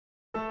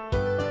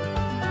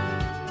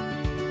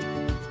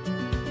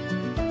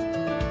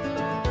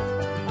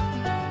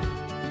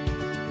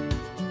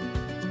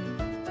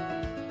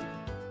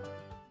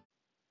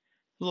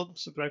Hello,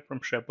 this is Greg from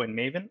SharePoint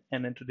Maven,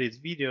 and in today's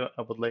video,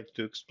 I would like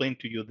to explain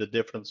to you the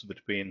difference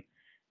between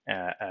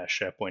a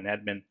SharePoint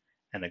admin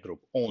and a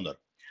group owner.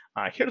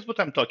 Here's what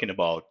I'm talking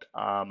about.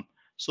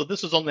 So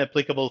this is only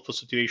applicable for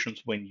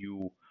situations when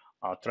you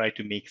try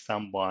to make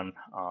someone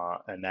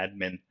an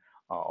admin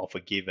of a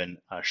given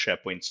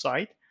SharePoint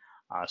site.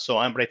 So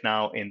I'm right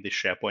now in the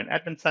SharePoint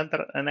Admin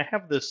Center, and I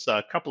have this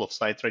couple of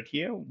sites right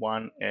here.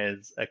 One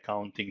is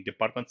accounting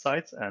department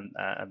sites, and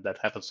that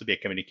happens to be a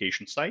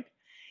communication site.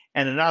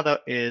 And another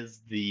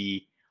is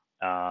the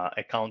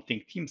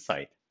accounting team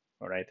site,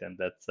 all right, and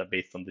that's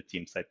based on the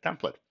team site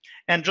template.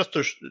 And just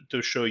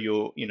to show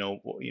you,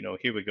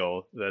 here we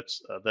go.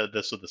 This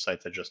is the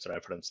sites I just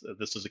referenced.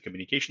 This is a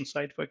communication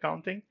site for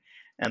accounting,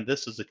 and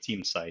this is a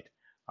team site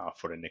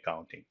for an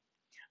accounting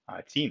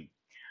team.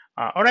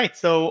 All right,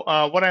 so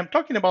what I'm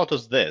talking about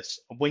is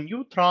this. When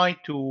you try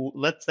to,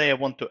 let's say I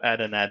want to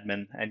add an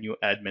admin, a new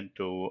admin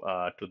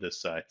to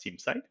this team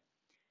site,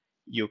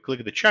 you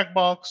click the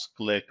checkbox,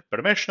 click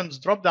permissions,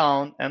 drop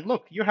down, and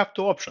look, you have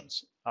two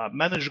options,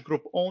 manage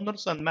group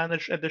owners and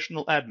manage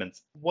additional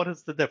admins. What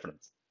is the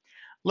difference?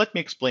 Let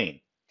me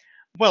explain.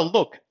 Well,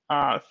 look,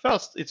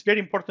 first, it's very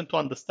important to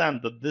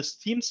understand that this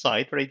team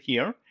site right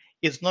here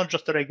is not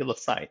just a regular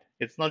site.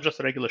 It's not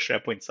just a regular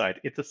SharePoint site.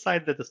 It's a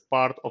site that is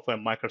part of a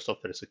Microsoft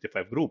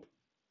 365 group.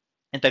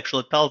 It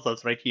actually tells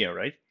us right here,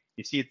 right?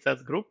 You see it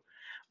says group.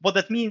 What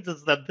that means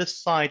is that this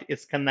site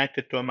is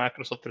connected to a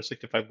Microsoft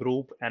 365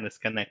 group and is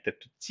connected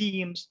to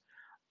Teams,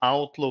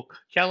 Outlook,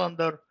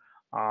 Calendar.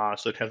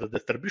 So it has a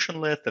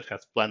distribution list, it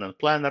has Plan and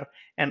Planner,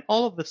 and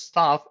all of this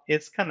stuff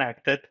is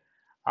connected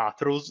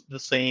through the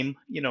same,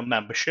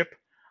 membership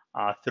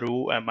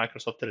through a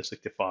Microsoft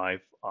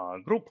 365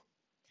 group.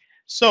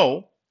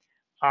 So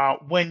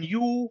when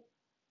you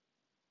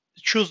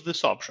choose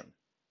this option,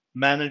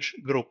 manage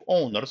group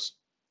owners,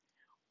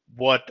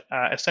 what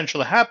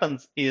essentially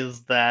happens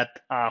is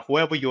that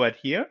whoever you add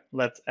here,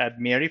 let's add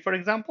Mary, for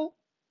example,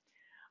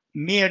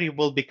 Mary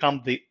will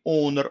become the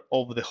owner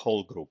of the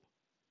whole group.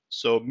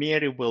 So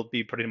Mary will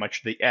be pretty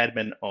much the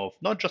admin of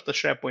not just the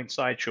SharePoint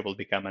site, she will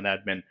become an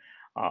admin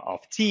of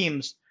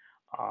Teams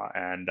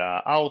and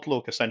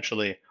Outlook,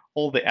 essentially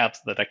all the apps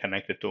that are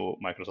connected to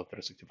Microsoft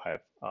 365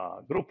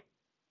 group.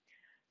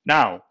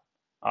 Now,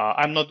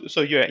 I'm not,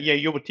 so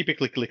you would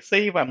typically click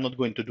save. I'm not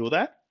going to do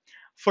that.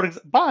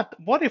 But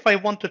what if I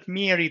wanted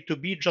Mary to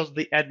be just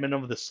the admin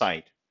of the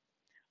site?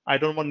 I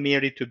don't want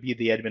Mary to be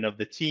the admin of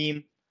the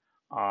team.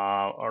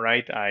 All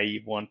right, I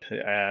want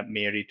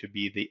Mary to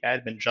be the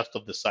admin just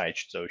of the site,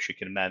 so she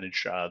can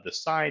manage the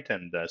site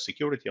and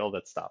security, all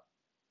that stuff.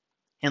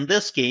 In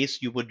this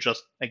case, you would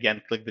just,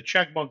 again, click the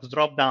checkbox,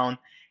 drop down,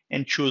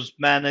 and choose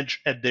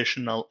Manage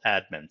Additional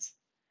Admins.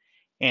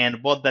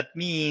 And what that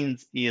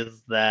means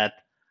is that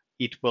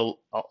it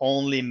will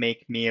only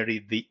make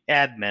Mary the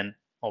admin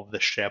of the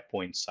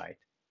SharePoint site.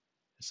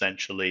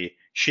 Essentially,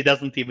 she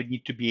doesn't even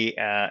need to be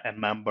a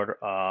member,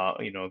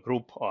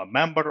 group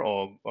member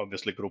or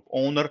obviously group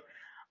owner.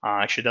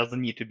 She doesn't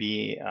need to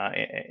be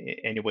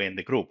anywhere in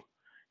the group.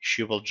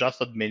 She will just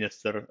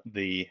administer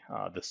the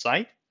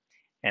site,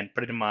 and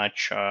pretty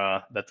much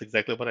that's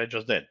exactly what I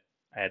just did.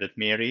 I added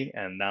Mary,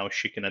 and now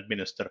she can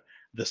administer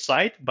the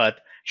site,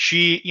 but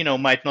she,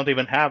 might not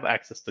even have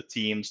access to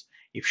Teams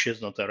if she's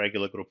not a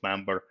regular group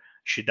member.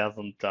 She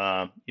doesn't,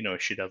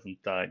 she doesn't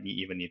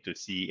even need to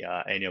see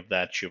any of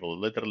that. She will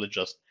literally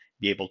just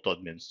be able to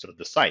administer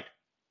the site.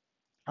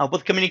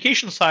 With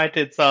communication site,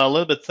 it's a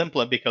little bit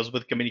simpler because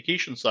with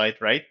communication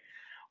site, right,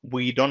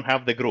 we don't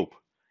have the group.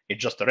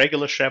 It's just a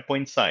regular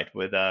SharePoint site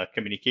with a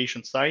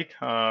communication site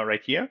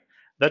right here.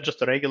 That's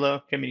just a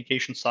regular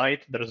communication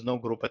site. There is no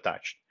group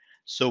attached.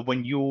 So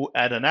when you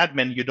add an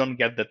admin, you don't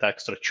get that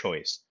extra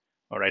choice.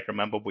 All right,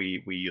 remember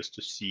we used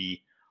to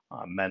see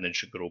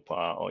manage group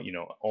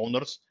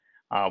owners.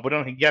 We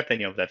don't get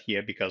any of that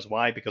here because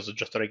why? Because it's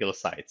just a regular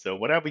site. So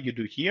whatever you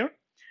do here,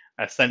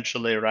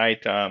 essentially,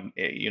 right,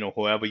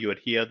 whoever you add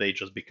here, they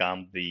just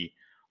become the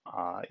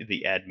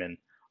admin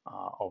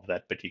of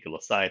that particular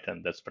site,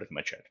 and that's pretty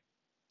much it.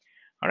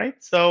 All right,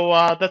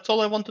 so that's all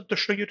I wanted to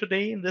show you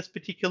today in this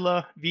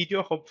particular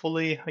video.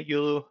 Hopefully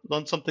you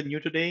learned something new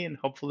today, and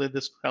hopefully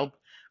this helped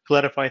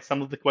clarify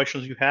some of the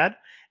questions you had.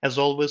 As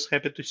always,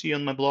 happy to see you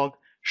on my blog,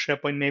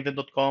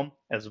 SharePointMaven.com,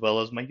 as well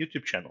as my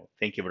YouTube channel.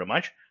 Thank you very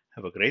much.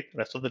 Have a great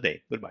rest of the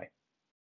day. Goodbye.